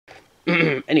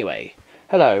Anyway,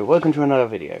 hello, welcome to another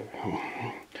video.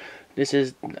 This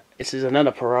is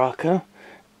another Piraka,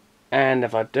 and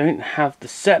if I don't have the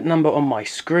set number on my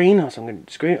screen, so I'm going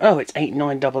to screen. Oh, it's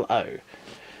 8900.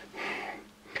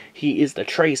 He is the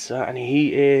Tracer, and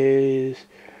he is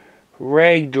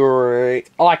Reidak.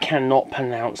 I cannot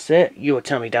pronounce it. You will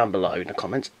tell me down below in the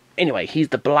comments. Anyway, he's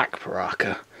the black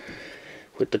Piraka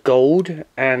with the gold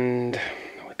and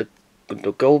with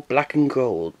the gold, black and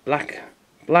gold, black,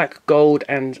 gold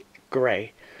and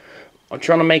grey. I'm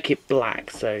trying to make it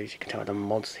black, so as you can tell the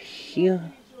mods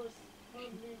here,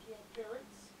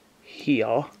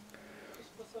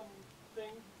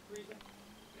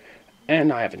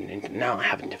 and I have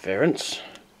interference.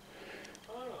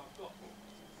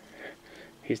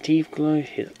 His teeth glow,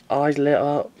 his eyes lit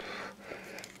up.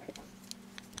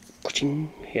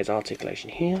 Here's articulation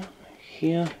here,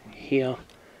 here, here,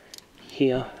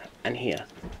 here, and here,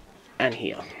 and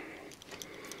here.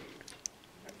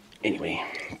 Anyway,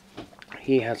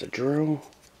 he has a drill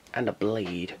and a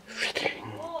blade.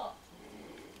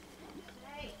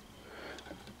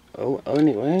 Oh,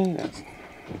 anyway, that's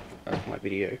my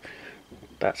video.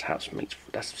 That's housemates.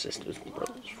 That's sisters and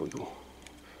brothers for you.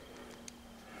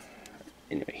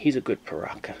 Anyway, he's a good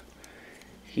Piraka.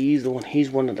 He's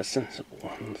one of the sensible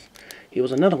ones. He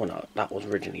was another one that was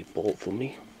originally bought for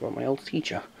me from my old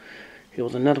teacher. He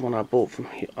was another one I bought from.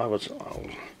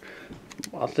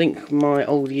 I think my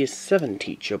old year 7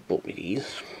 teacher bought me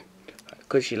these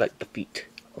because she liked the feet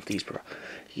of these.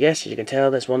 Yes, as you can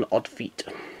tell, there's one odd feet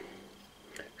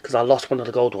because I lost one of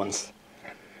the gold ones,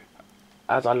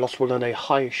 as I lost one of the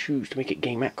higher shoes to make it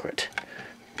game accurate.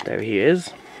 There he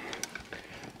is.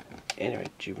 Anyway,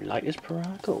 do you like this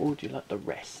Piraka or do you like the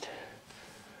rest?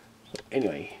 So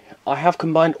anyway, I have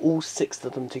combined all 6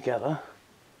 of them together.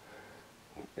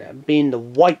 Being the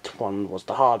white one was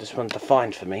the hardest one to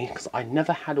find for me because I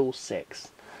never had all 6.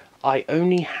 I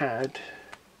only had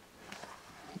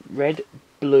red,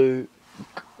 blue,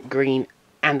 green,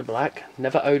 and black.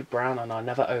 Never owed brown, and I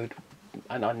never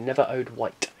owed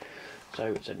white.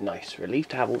 So it's a nice relief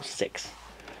to have all 6.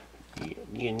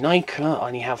 Bionicle, I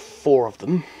only have 4 of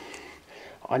them.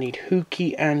 I need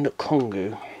Huki and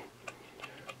Kongu.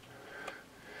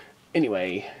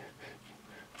 Anyway,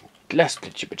 less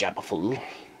jibber jabber full.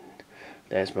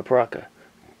 There's my Piraka.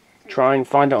 Try and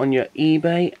find it on your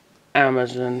eBay,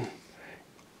 Amazon.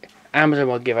 Amazon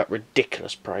will give up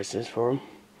ridiculous prices for them.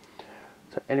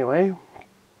 So anyway,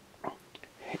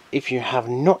 if you have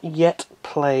not yet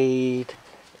played,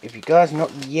 if you guys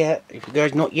not yet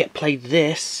played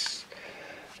this,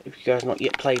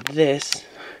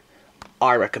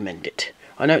 I recommend it.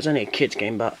 I know it's only a kids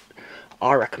game, but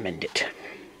I recommend it.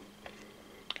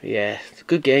 Yeah, it's a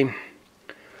good game.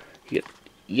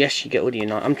 Yes, you get all the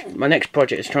Unite. My next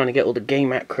project is trying to get all the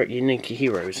game accurate unique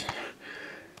heroes.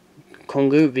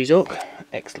 Kongu, Vizok,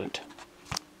 excellent.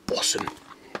 Awesome.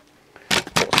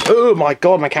 Oh my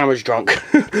god, my camera's drunk.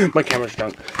 My camera's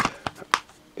drunk.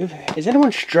 Is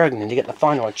anyone struggling to get the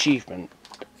final achievement?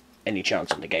 Any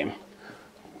chance in the game?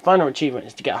 Final achievement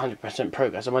is to get 100%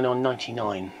 progress. I'm only on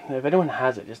 99. If anyone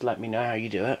has it, just let me know how you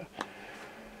do it.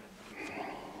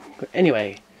 But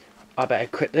anyway, I better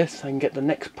quit this and get the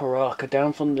next Piraka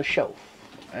down from the shelf.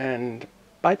 And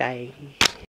bye bye.